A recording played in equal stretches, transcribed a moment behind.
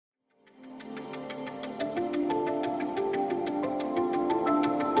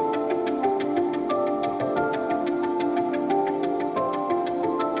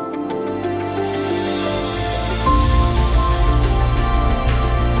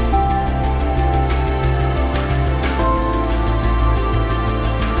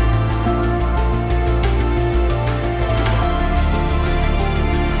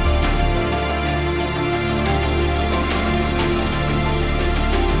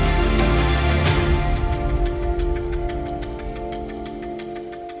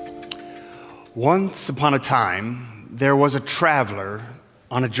Once upon a time, there was a traveler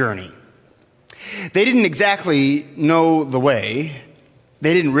on a journey. They didn't exactly know the way.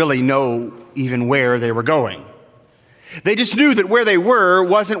 They didn't really know even where they were going. They just knew that where they were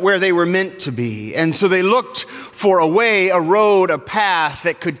wasn't where they were meant to be. And so they looked for a way, a road, a path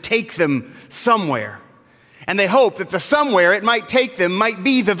that could take them somewhere. And they hoped that the somewhere it might take them might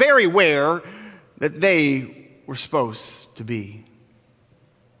be the very where that they were supposed to be.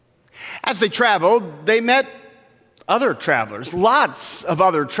 As they traveled, they met other travelers, lots of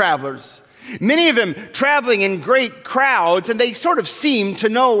other travelers, many of them traveling in great crowds, and they sort of seemed to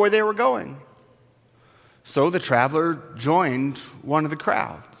know where they were going. So the traveler joined one of the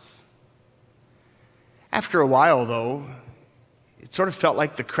crowds. After a while, though, it sort of felt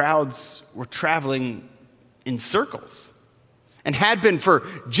like the crowds were traveling in circles and had been for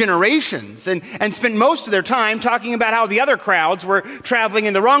generations, and spent most of their time talking about how the other crowds were traveling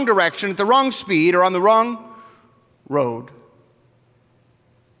in the wrong direction, at the wrong speed, or on the wrong road.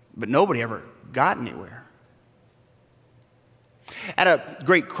 But nobody ever got anywhere. At a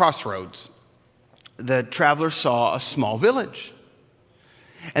great crossroads, the traveler saw a small village.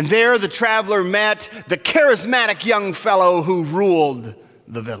 And there the traveler met the charismatic young fellow who ruled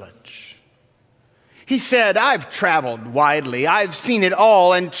the village. He said, "I've traveled widely, I've seen it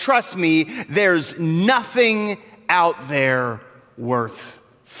all, and trust me, there's nothing out there worth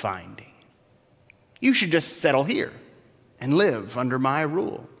finding. You should just settle here and live under my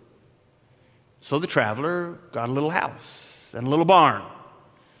rule." So the traveler got a little house and a little barn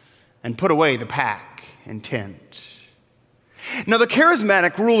and put away the pack and tent. Now the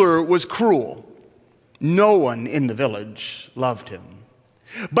charismatic ruler was cruel. No one in the village loved him.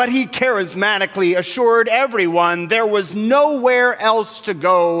 But he charismatically assured everyone there was nowhere else to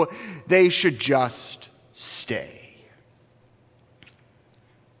go. They should just stay.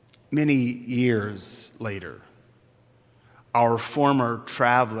 Many years later, our former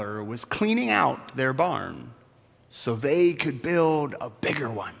traveler was cleaning out their barn so they could build a bigger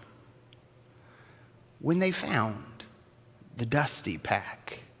one, when they found the dusty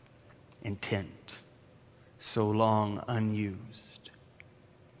pack and tent so long unused.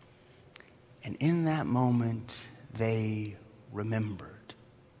 And in that moment, they remembered.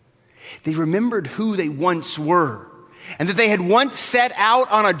 They remembered who they once were, and that they had once set out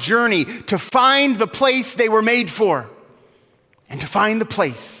on a journey to find the place they were made for, and to find the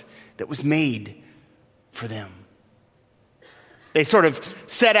place that was made for them. They sort of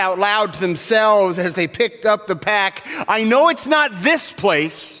said out loud to themselves as they picked up the pack, "I know it's not this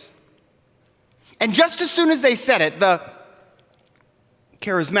place." And just as soon as they said it, the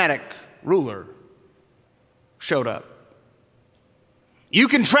charismatic ruler showed up. "You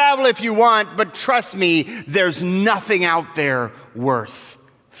can travel if you want, but trust me, there's nothing out there worth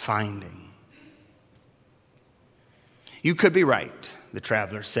finding." "You could be right," the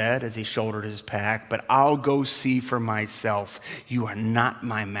traveler said as he shouldered his pack, "but I'll go see for myself. You are not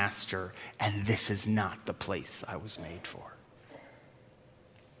my master, and this is not the place I was made for."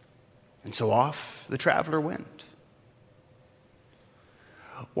 And so off the traveler went.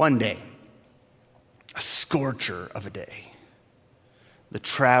 One day, a scorcher of a day, the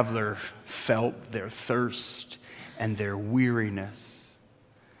traveler felt their thirst and their weariness.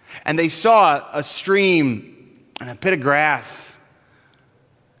 And they saw a stream and a pit of grass.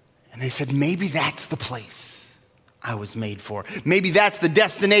 And they said, "Maybe that's the place I was made for. Maybe that's the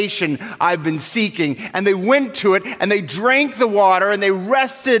destination I've been seeking." And they went to it and they drank the water and they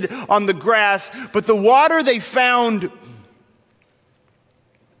rested on the grass. But the water they found,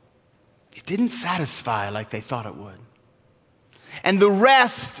 it didn't satisfy like they thought it would. And the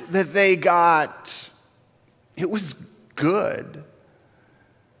rest that they got, it was good.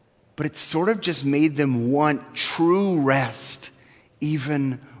 But it sort of just made them want true rest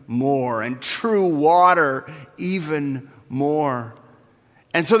even more, and true water even more.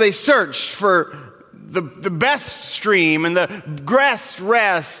 And so they searched for the best stream and the best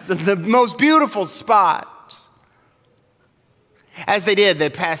rest and the most beautiful spot. As they did, they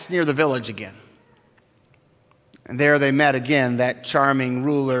passed near the village again. And there they met again that charming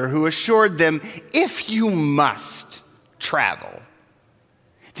ruler who assured them, "If you must travel,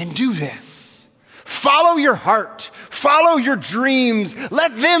 then do this. Follow your heart, follow your dreams,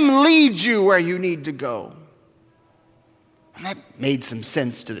 let them lead you where you need to go." And that made some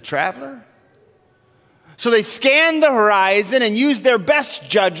sense to the traveler. So they scanned the horizon and used their best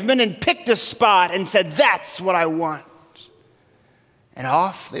judgment and picked a spot and said, "That's what I want." And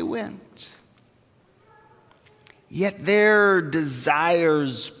off they went. Yet their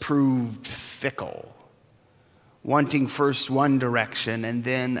desires proved fickle. wanting first one direction and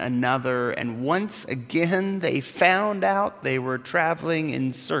then another. And once again, they found out they were traveling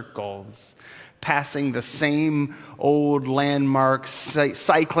in circles, passing the same old landmarks,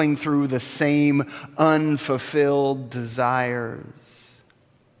 cycling through the same unfulfilled desires.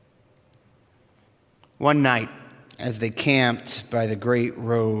 One night, as they camped by the great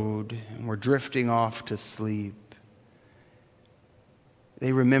road and were drifting off to sleep,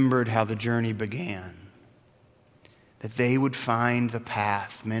 they remembered how the journey began, that they would find the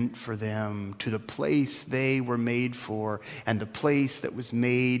path meant for them to the place they were made for and the place that was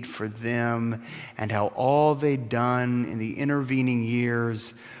made for them, and how all they'd done in the intervening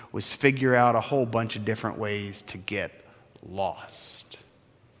years was figure out a whole bunch of different ways to get lost.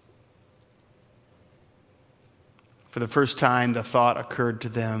 For the first time, the thought occurred to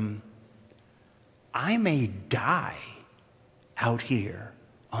them, I may die out here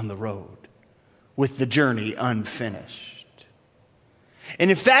on the road with the journey unfinished. And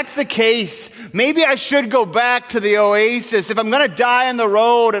if that's the case, maybe I should go back to the oasis. If I'm going to die on the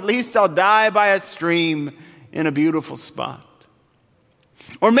road, at least I'll die by a stream in a beautiful spot.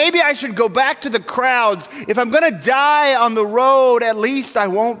 Or maybe I should go back to the crowds. If I'm going to die on the road, at least I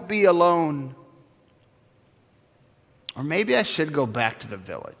won't be alone. Or maybe I should go back to the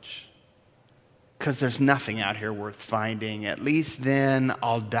village, because there's nothing out here worth finding. At least then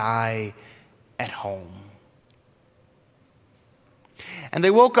I'll die at home. And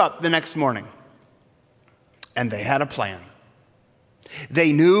they woke up the next morning, and they had a plan.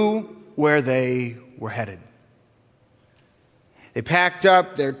 They knew where they were headed. They packed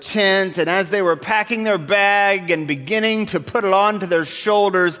up their tent, and as they were packing their bag and beginning to put it onto their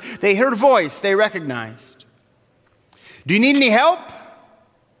shoulders, they heard a voice they recognized. Do you need any help?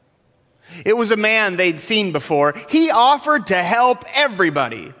 It was a man they'd seen before. He offered to help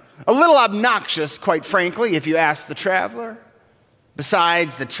everybody. A little obnoxious, quite frankly, if you ask the traveler.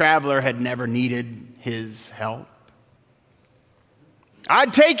 Besides, the traveler had never needed his help.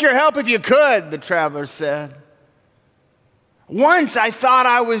 I'd take your help if you could, the traveler said. Once I thought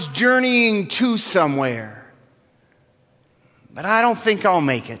I was journeying to somewhere, but I don't think I'll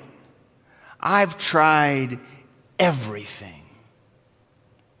make it. I've tried everything.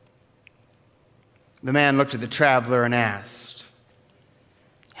 The man looked at the traveler and asked,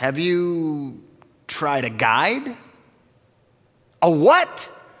 have you tried a guide? A what?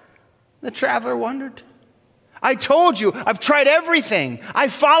 The traveler wondered. I told you, I've tried everything. I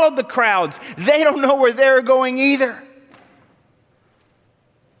followed the crowds. They don't know where they're going either.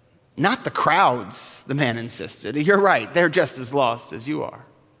 Not the crowds, the man insisted. You're right, they're just as lost as you are.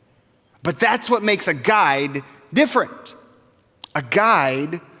 But that's what makes a guide different. A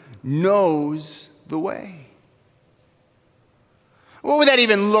guide knows the way. What would that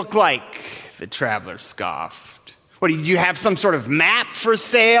even look like? The traveler scoffed. What, do you have some sort of map for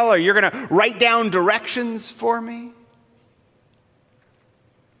sale, or you're going to write down directions for me?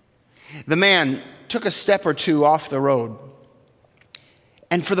 The man took a step or two off the road.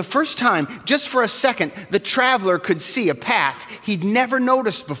 And for the first time, just for a second, the traveler could see a path he'd never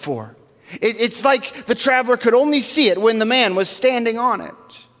noticed before. It's like the traveler could only see it when the man was standing on it.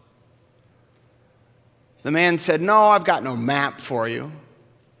 The man said, no, I've got no map for you.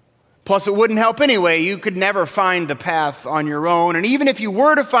 Plus, it wouldn't help anyway. You could never find the path on your own. And even if you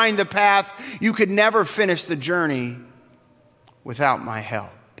were to find the path, you could never finish the journey without my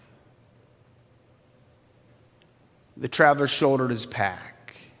help. The traveler shouldered his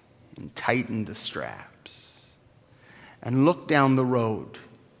pack and tightened the straps and looked down the road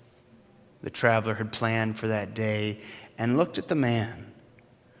the traveler had planned for that day, and looked at the man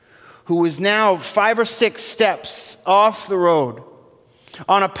who was now 5 or 6 steps off the road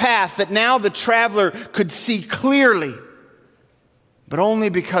on a path that now the traveler could see clearly, but only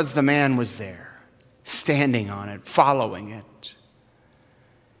because the man was there, standing on it, following it.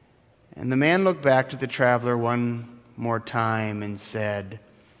 And the man looked back to the traveler one more time and said,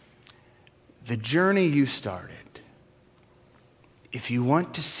 the journey you started, if you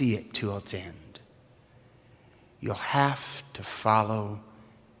want to see it to its end, you'll have to follow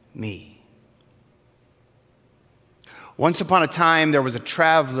me. Once upon a time, there was a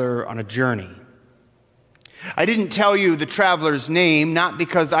traveler on a journey. I didn't tell you the traveler's name, not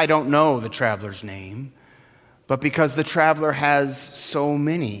because I don't know the traveler's name, but because the traveler has so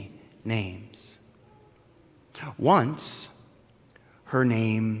many names. Once, her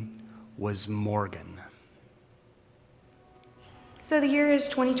name was Morgan. So the year is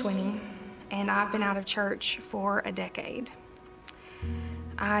 2020, and I've been out of church for a decade.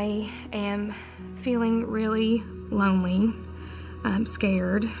 I am feeling really lonely. I'm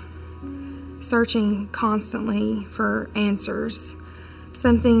scared. searching constantly for answers,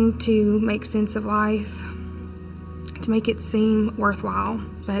 something to make sense of life, to make it seem worthwhile.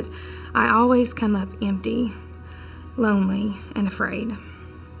 But I always come up empty, lonely, and afraid.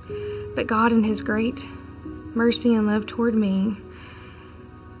 But God, in His great mercy and love toward me,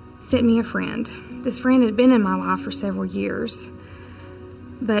 sent me a friend. This friend had been in my life for several years.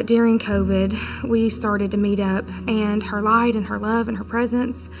 But during COVID, we started to meet up, and her light and her love and her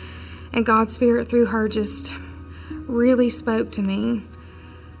presence and God's Spirit through her just really spoke to me.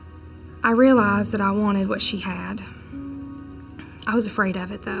 I realized that I wanted what she had. I was afraid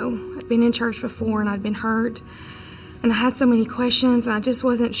of it, though. I'd been in church before, and I'd been hurt, and I had so many questions, and I just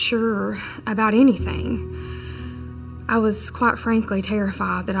wasn't sure about anything. I was quite frankly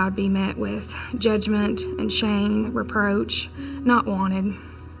terrified that I'd be met with judgment and shame, reproach, not wanted,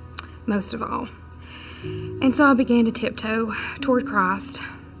 most of all. And so I began to tiptoe toward Christ,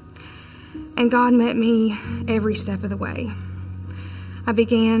 and God met me every step of the way. I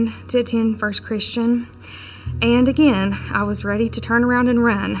began to attend First Christian, and again, I was ready to turn around and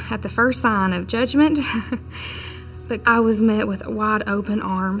run at the first sign of judgment, but I was met with wide open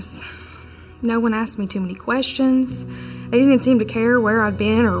arms. No one asked me too many questions. They didn't seem to care where I'd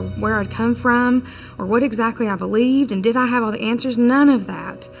been or where I'd come from or what exactly I believed and did I have all the answers. None of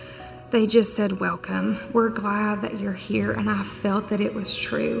that. They just said, welcome. We're glad that you're here. And I felt that it was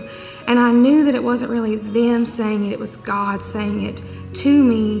true. And I knew that it wasn't really them saying it. It was God saying it to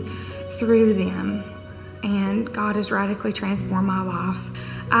me through them. And God has radically transformed my life.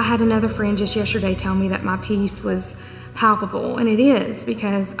 I had another friend just yesterday tell me that my peace was palpable, and it is,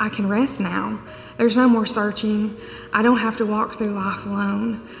 because I can rest now. There's no more searching. I don't have to walk through life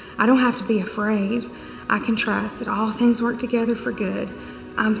alone. I don't have to be afraid. I can trust that all things work together for good.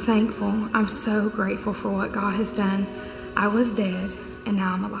 I'm thankful. I'm so grateful for what God has done. I was dead, and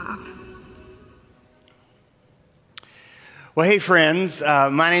now I'm alive. Well, hey friends,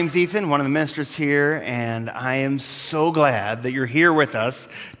 my name's Ethan, one of the ministers here, and I am so glad that you're here with us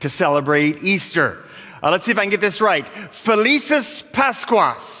to celebrate Easter. Let's see if I can get this right. Felices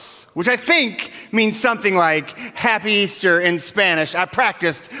Pascuas, which I think means something like Happy Easter in Spanish. I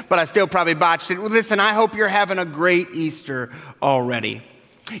practiced, but I still probably botched it. Well, listen, I hope you're having a great Easter already.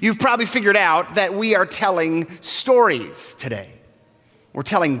 You've probably figured out that we are telling stories today. We're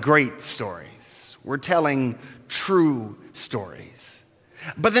telling great stories. We're telling true stories.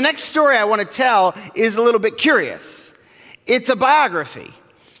 But the next story I want to tell is a little bit curious. It's a biography.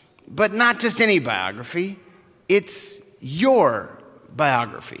 But not just any biography, it's your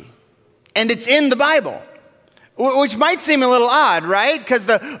biography. And it's in the Bible, which might seem a little odd, right? Because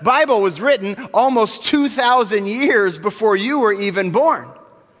the Bible was written almost 2,000 years before you were even born.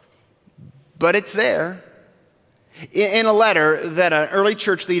 But it's there. In a letter that an early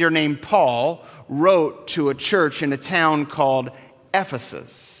church leader named Paul wrote to a church in a town called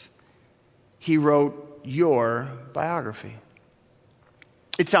Ephesus, he wrote your biography.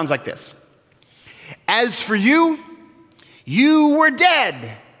 It sounds like this. As for you, you were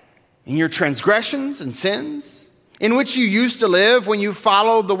dead in your transgressions and sins, in which you used to live when you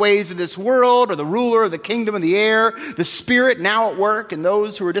followed the ways of this world, or the ruler of the kingdom of the air, the spirit now at work in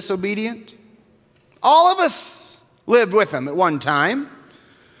those who are disobedient. All of us lived with him at one time,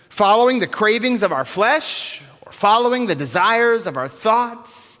 following the cravings of our flesh, or following the desires of our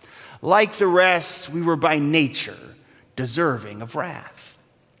thoughts. Like the rest, we were by nature deserving of wrath.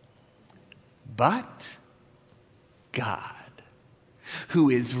 But God, who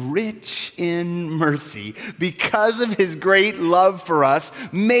is rich in mercy, because of his great love for us,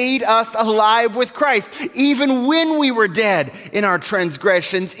 made us alive with Christ. Even when we were dead in our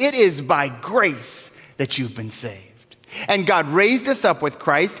transgressions, it is by grace that you've been saved. And God raised us up with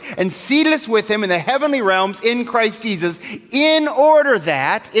Christ and seated us with him in the heavenly realms in Christ Jesus, in order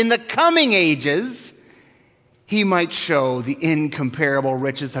that in the coming ages, he might show the incomparable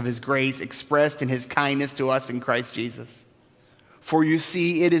riches of his grace expressed in his kindness to us in Christ Jesus. For you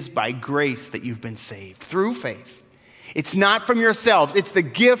see, it is by grace that you've been saved, through faith. It's not from yourselves. It's the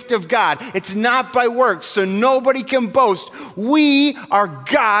gift of God. It's not by works, so nobody can boast. We are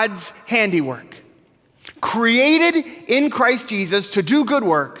God's handiwork, created in Christ Jesus to do good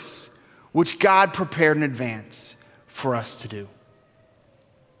works, which God prepared in advance for us to do.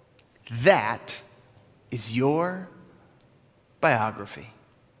 That is your biography.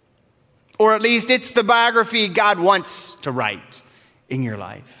 Or at least it's the biography God wants to write in your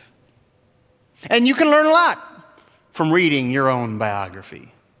life. And you can learn a lot from reading your own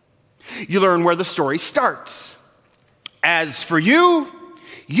biography. You learn where the story starts. As for you,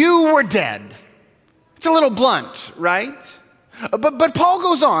 you were dead. It's a little blunt, right? But Paul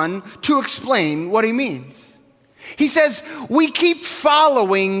goes on to explain what he means. He says, we keep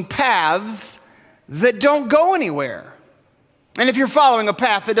following paths that don't go anywhere. And if you're following a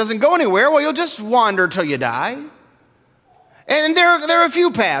path that doesn't go anywhere, well, you'll just wander till you die. And there are a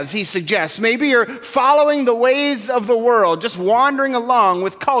few paths he suggests. Maybe you're following the ways of the world, just wandering along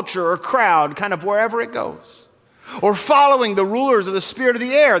with culture or crowd, kind of wherever it goes. Or following the rulers of the spirit of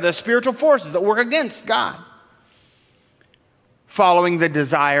the air, the spiritual forces that work against God. Following the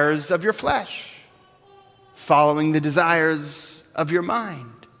desires of your flesh. Following the desires of your mind.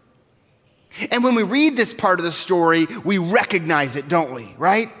 And when we read this part of the story, we recognize it, don't we?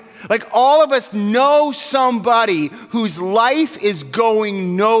 Right? Like all of us know somebody whose life is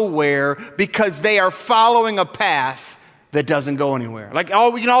going nowhere because they are following a path that doesn't go anywhere. Like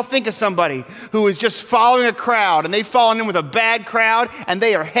we can all think of somebody who is just following a crowd and they've fallen in with a bad crowd and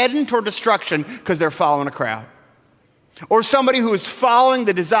they are heading toward destruction because they're following a crowd. Or somebody who is following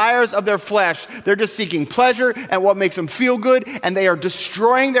the desires of their flesh. They're just seeking pleasure and what makes them feel good, and they are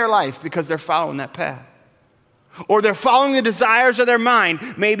destroying their life because they're following that path. Or they're following the desires of their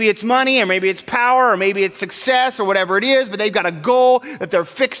mind. Maybe it's money, or maybe it's power, or maybe it's success, or whatever it is, but they've got a goal that they're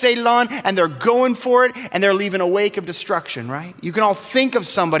fixated on, and they're going for it, and they're leaving a wake of destruction, right? You can all think of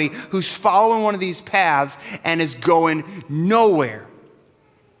somebody who's following one of these paths and is going nowhere.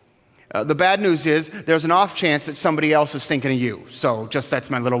 The bad news is there's an off chance that somebody else is thinking of you. So that's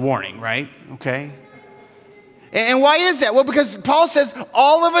my little warning, right? Okay? And why is that? Well, because Paul says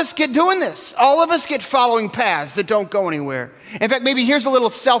all of us get doing this. All of us get following paths that don't go anywhere. In fact, maybe here's a little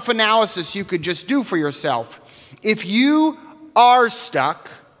self-analysis you could just do for yourself. If you are stuck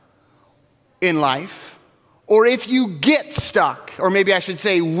in life, or if you get stuck, or maybe I should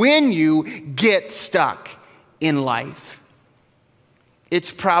say when you get stuck in life, it's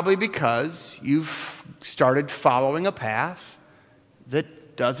probably because you've started following a path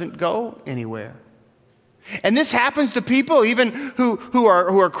that doesn't go anywhere. And this happens to people even who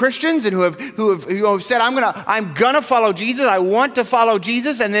are Christians and who have said, I'm gonna follow Jesus. I want to follow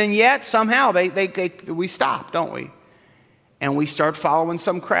Jesus, and then yet somehow we stop, don't we? And we start following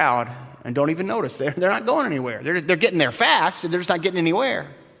some crowd and don't even notice they're not going anywhere. They're getting there fast, and they're just not getting anywhere.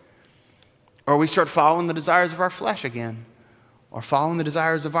 Or we start following the desires of our flesh again. Or following the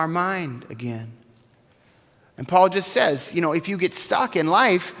desires of our mind again. And Paul just says, if you get stuck in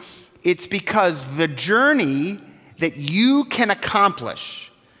life, it's because the journey that you can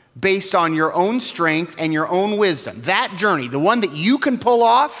accomplish based on your own strength and your own wisdom, that journey, the one that you can pull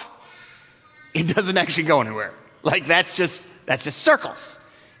off, it doesn't actually go anywhere. Like that's just circles.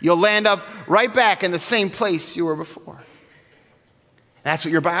 You'll land up right back in the same place you were before. That's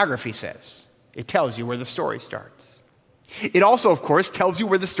what your biography says. It tells you where the story starts. It also, of course, tells you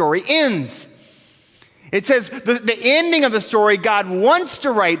where the story ends. It says the ending of the story God wants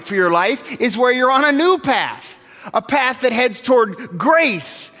to write for your life is where you're on a new path, a path that heads toward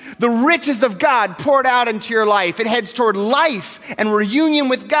grace, the riches of God poured out into your life. It heads toward life and reunion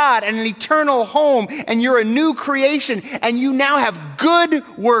with God and an eternal home, and you're a new creation, and you now have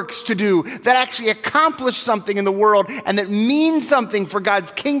good works to do that actually accomplish something in the world and that mean something for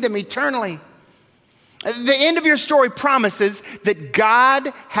God's kingdom eternally. The end of your story promises that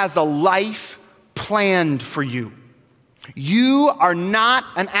God has a life planned for you. You are not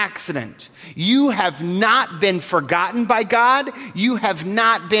an accident. You have not been forgotten by God. You have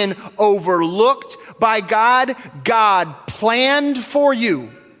not been overlooked by God. God planned for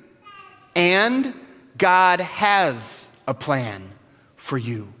you, and God has a plan for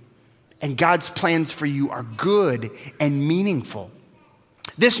you. And God's plans for you are good and meaningful.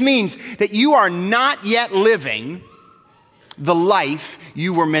 This means that you are not yet living the life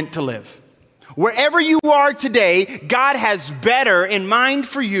you were meant to live. Wherever you are today, God has better in mind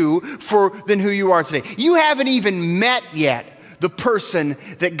for you than who you are today. You haven't even met yet the person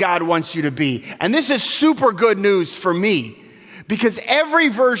that God wants you to be. And this is super good news for me, because every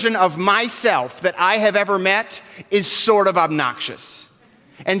version of myself that I have ever met is sort of obnoxious.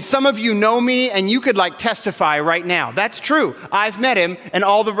 And some of you know me, and you could testify right now. That's true. I've met him, and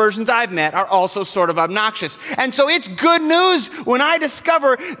all the versions I've met are also sort of obnoxious. And so it's good news when I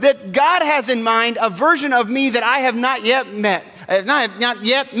discover that God has in mind a version of me that I have not yet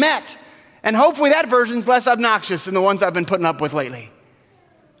met. And hopefully that version's less obnoxious than the ones I've been putting up with lately.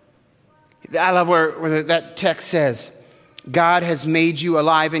 I love where that text says, God has made you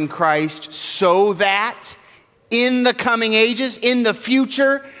alive in Christ so that in the coming ages, in the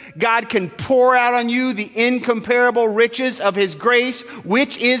future, God can pour out on you the incomparable riches of his grace,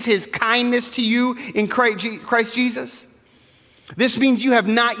 which is his kindness to you in Christ Jesus. This means you have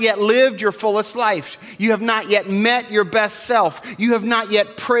not yet lived your fullest life. You have not yet met your best self. You have not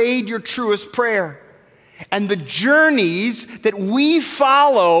yet prayed your truest prayer. And the journeys that we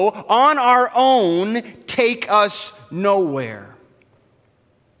follow on our own take us nowhere.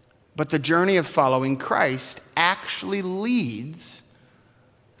 But the journey of following Christ actually leads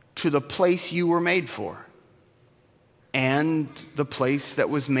to the place you were made for and the place that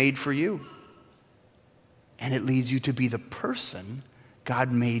was made for you. And it leads you to be the person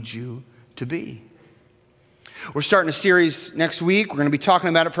God made you to be. We're starting a series next week. We're going to be talking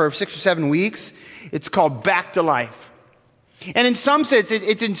about it for 6 or 7 weeks. It's called Back to Life. And in some sense,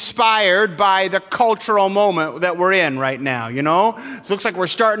 it's inspired by the cultural moment that we're in right now, you know? It looks like we're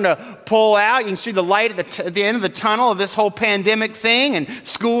starting to pull out. You can see the light at the end of the tunnel of this whole pandemic thing, and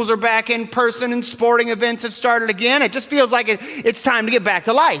schools are back in person, and sporting events have started again. It just feels like it's time to get back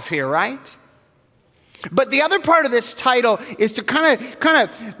to life here, right? But the other part of this title is to kind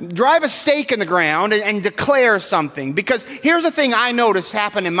of drive a stake in the ground and declare something. Because here's the thing I noticed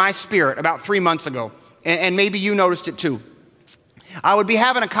happen in my spirit about 3 months ago, and maybe you noticed it too. I would be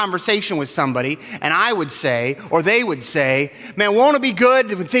having a conversation with somebody, and I would say, or they would say, man, won't it be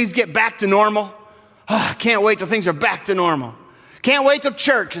good when things get back to normal? Oh, I can't wait till things are back to normal. Can't wait till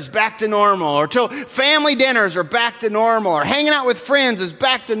church is back to normal, or till family dinners are back to normal, or hanging out with friends is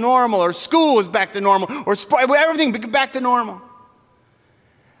back to normal, or school is back to normal, or everything back to normal.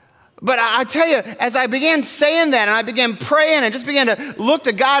 But I tell you, as I began saying that and I began praying and just began to look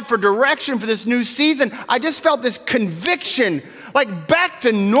to God for direction for this new season, I just felt this conviction, like back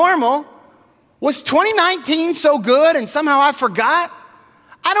to normal. Was 2019 so good and somehow I forgot?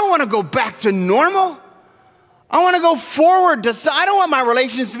 I don't want to go back to normal. I want to go forward. I don't want my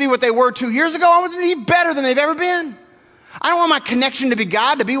relationships to be what they were 2 years ago. I want them to be better than they've ever been. I don't want my connection to be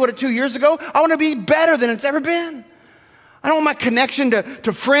God to be what it 2 years ago. I want to be better than it's ever been. I don't want my connection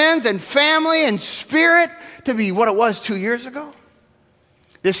to friends and family and spirit to be what it was 2 years ago.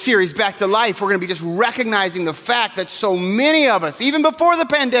 This series, Back to Life, we're going to be just recognizing the fact that so many of us, even before the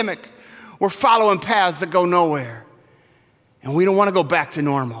pandemic, were following paths that go nowhere. And we don't want to go back to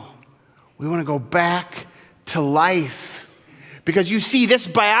normal. We want to go back to life. Because you see, this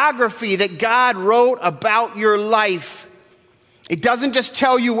biography that God wrote about your life, it doesn't just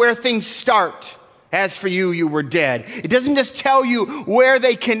tell you where things start. As for you, you were dead. It doesn't just tell you where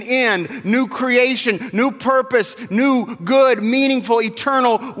they can end. New creation, new purpose, new, good, meaningful,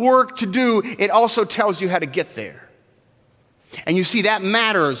 eternal work to do. It also tells you how to get there. And you see, that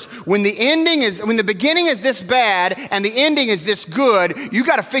matters. When the beginning is this bad and the ending is this good, you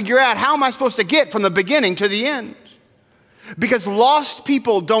got to figure out, how am I supposed to get from the beginning to the end? Because lost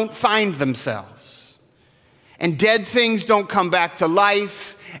people don't find themselves. And dead things don't come back to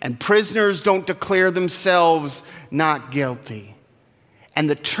life. And prisoners don't declare themselves not guilty. And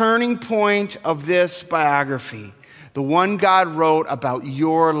the turning point of this biography, the one God wrote about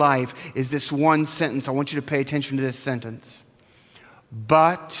your life, is this one sentence. I want you to pay attention to this sentence.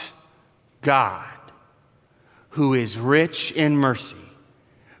 But God, who is rich in mercy,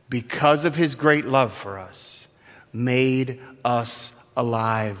 because of his great love for us, made us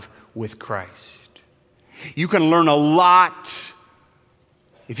alive with Christ. You can learn a lot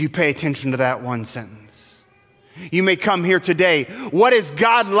if you pay attention to that one sentence. You may come here today. What is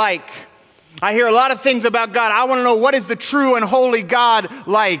God like? I hear a lot of things about God. I want to know, what is the true and holy God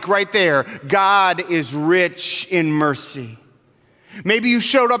like? Right there. God is rich in mercy. Maybe you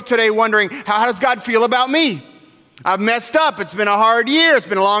showed up today wondering, how does God feel about me? I've messed up. It's been a hard year. It's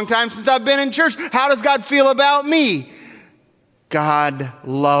been a long time since I've been in church. How does God feel about me? God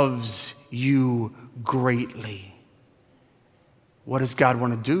loves you greatly. What does God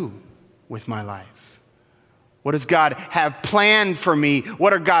want to do with my life? What does God have planned for me?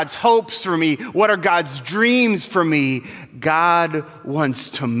 What are God's hopes for me? What are God's dreams for me? God wants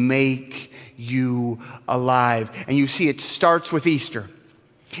to make you alive. And you see, it starts with Easter.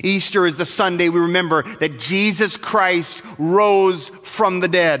 Easter is the Sunday we remember that Jesus Christ rose from the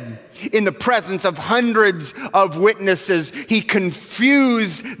dead. In the presence of hundreds of witnesses, he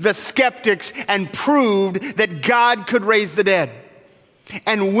confused the skeptics and proved that God could raise the dead.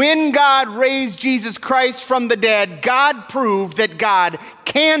 And when God raised Jesus Christ from the dead, God proved that God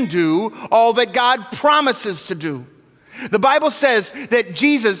can do all that God promises to do. The Bible says that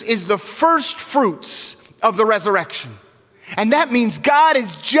Jesus is the first fruits of the resurrection. And that means God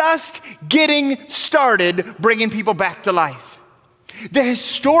is just getting started bringing people back to life. The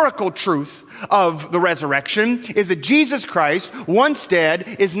historical truth of the resurrection is that Jesus Christ, once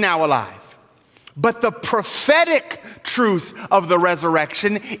dead, is now alive. But the prophetic truth of the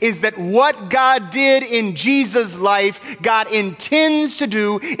resurrection is that what God did in Jesus' life, God intends to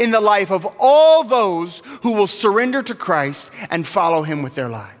do in the life of all those who will surrender to Christ and follow him with their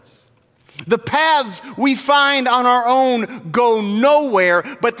lives. The paths we find on our own go nowhere,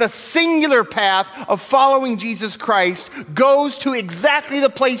 but the singular path of following Jesus Christ goes to exactly the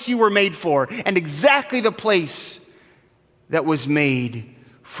place you were made for and exactly the place that was made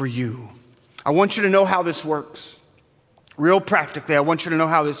for you. I want you to know how this works. Real practically, I want you to know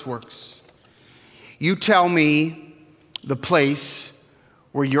how this works. You tell me the place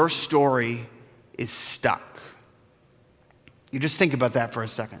where your story is stuck. You just think about that for a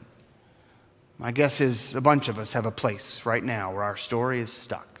second. My guess is a bunch of us have a place right now where our story is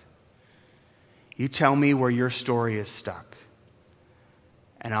stuck. You tell me where your story is stuck,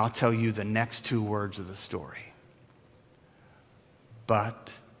 and I'll tell you the next two words of the story.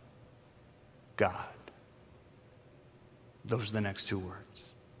 But God. Those are the next two words.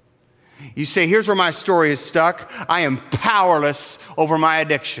 You say, here's where my story is stuck. I am powerless over my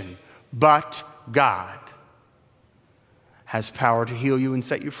addiction, but God has power to heal you and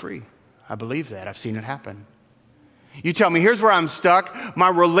set you free. I believe that. I've seen it happen. You tell me, here's where I'm stuck. My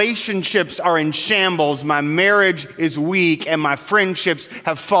relationships are in shambles. My marriage is weak and my friendships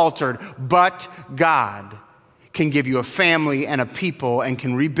have faltered, but God can give you a family and a people and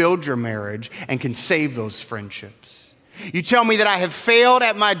can rebuild your marriage and can save those friendships. You tell me that I have failed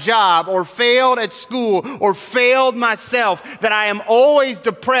at my job or failed at school or failed myself, that I am always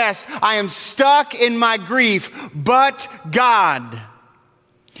depressed, I am stuck in my grief, but God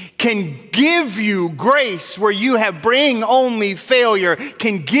can give you grace where you have bring only failure,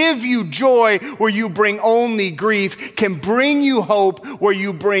 can give you joy where you bring only grief, can bring you hope where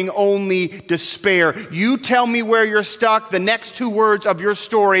you bring only despair. You tell me where you're stuck. The next two words of your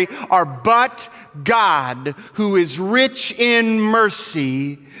story are, but God, who is rich in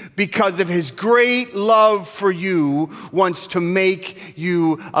mercy because of his great love for you, wants to make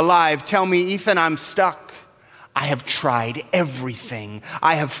you alive. Tell me, Ethan, I'm stuck. I have tried everything.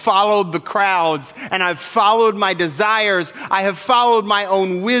 I have followed the crowds and I've followed my desires. I have followed my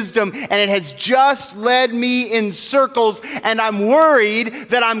own wisdom and it has just led me in circles and I'm worried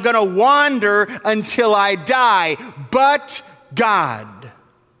that I'm going to wander until I die. But God,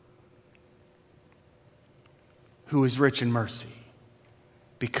 who is rich in mercy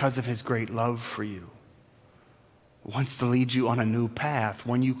because of his great love for you, wants to lead you on a new path,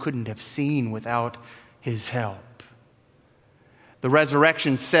 one you couldn't have seen without his help. The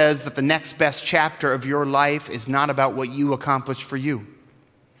resurrection says that the next best chapter of your life is not about what you accomplish for you.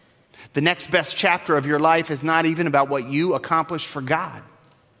 The next best chapter of your life is not even about what you accomplish for God.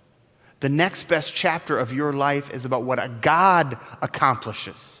 The next best chapter of your life is about what a God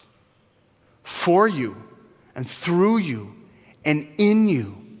accomplishes for you and through you and in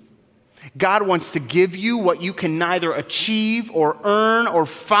you. God wants to give you what you can neither achieve or earn or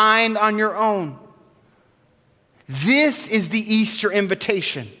find on your own. This is the Easter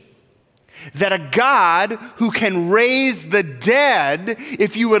invitation, that a God who can raise the dead,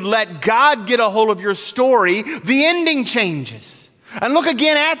 if you would let God get a hold of your story, the ending changes. And look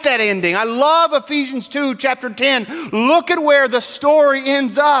again at that ending. I love Ephesians 2, chapter 10. Look at where the story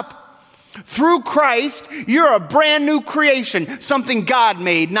ends up. Through Christ, you're a brand new creation, something God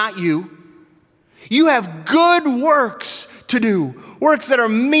made, not you. You have good works to do, works that are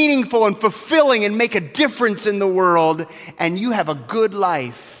meaningful and fulfilling and make a difference in the world, and you have a good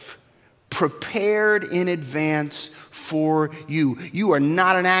life prepared in advance for you. You are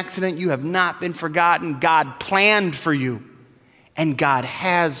not an accident. You have not been forgotten. God planned for you, and God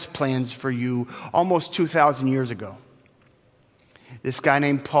has plans for you. Almost 2,000 years ago, this guy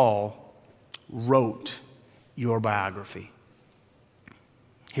named Paul wrote your biography.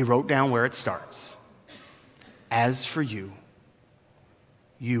 He wrote down where it starts. As for you,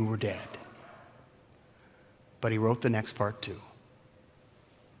 you were dead. But he wrote the next part too.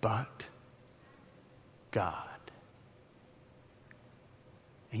 But God.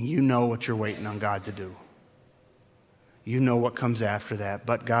 And you know what you're waiting on God to do. You know what comes after that.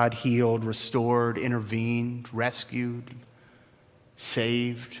 But God healed, restored, intervened, rescued,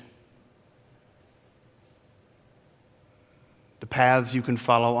 saved. The paths you can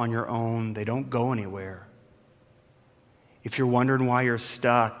follow on your own, they don't go anywhere. If you're wondering why you're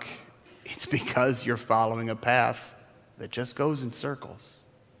stuck, it's because you're following a path that just goes in circles.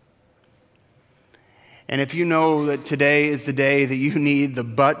 And if you know that today is the day that you need the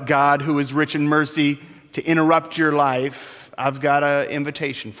but God who is rich in mercy to interrupt your life, I've got an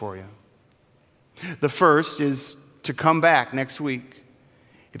invitation for you. The first is to come back next week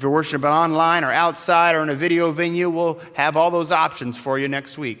If you're worshiping online or outside or in a video venue, we'll have all those options for you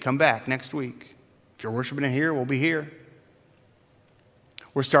next week. Come back next week. If you're worshiping in here, we'll be here.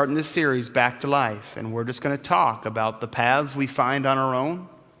 We're starting this series, Back to Life, and we're just going to talk about the paths we find on our own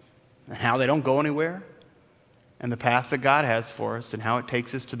and how they don't go anywhere, and the path that God has for us and how it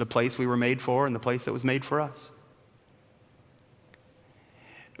takes us to the place we were made for and the place that was made for us.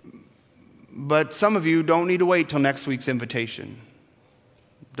 But some of you don't need to wait till next week's invitation.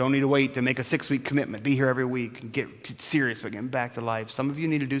 Don't need to wait to make a 6-week commitment, be here every week, and get serious about getting back to life. Some of you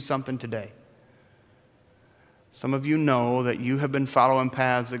need to do something today. Some of you know that you have been following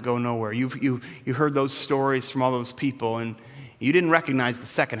paths that go nowhere. You heard those stories from all those people, and you didn't recognize the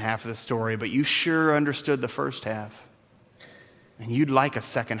second half of the story, but you sure understood the first half. And you'd like a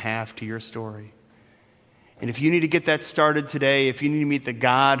second half to your story. And if you need to get that started today, if you need to meet the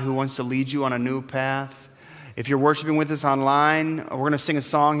God who wants to lead you on a new path, if you're worshiping with us online, we're going to sing a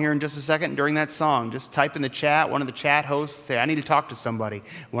song here in just a second. During that song, just type in the chat. One of the chat hosts, say, I need to talk to somebody.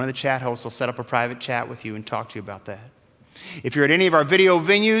 One of the chat hosts will set up a private chat with you and talk to you about that. If you're at any of our video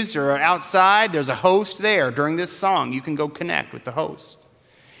venues or outside, there's a host there during this song. You can go connect with the host.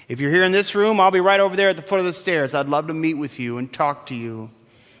 If you're here in this room, I'll be right over there at the foot of the stairs. I'd love to meet with you and talk to you.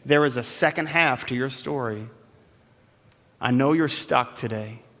 There is a second half to your story. I know you're stuck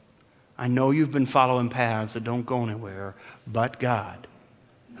today. I know you've been following paths that don't go anywhere, but God,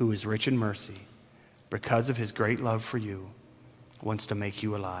 who is rich in mercy, because of his great love for you, wants to make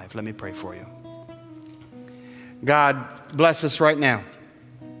you alive. Let me pray for you. God, bless us right now.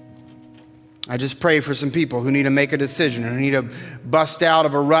 I just pray for some people who need to make a decision, who need to bust out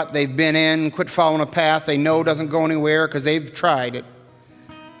of a rut they've been in, quit following a path they know doesn't go anywhere because they've tried it.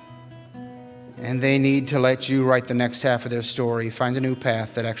 And they need to let you write the next half of their story, find a new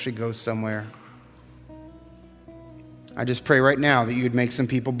path that actually goes somewhere. I just pray right now that you'd make some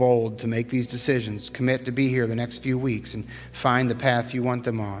people bold to make these decisions, commit to be here the next few weeks and find the path you want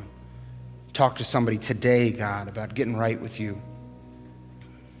them on. Talk to somebody today, God, about getting right with you.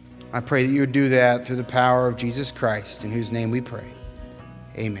 I pray that you would do that through the power of Jesus Christ, in whose name we pray.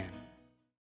 Amen.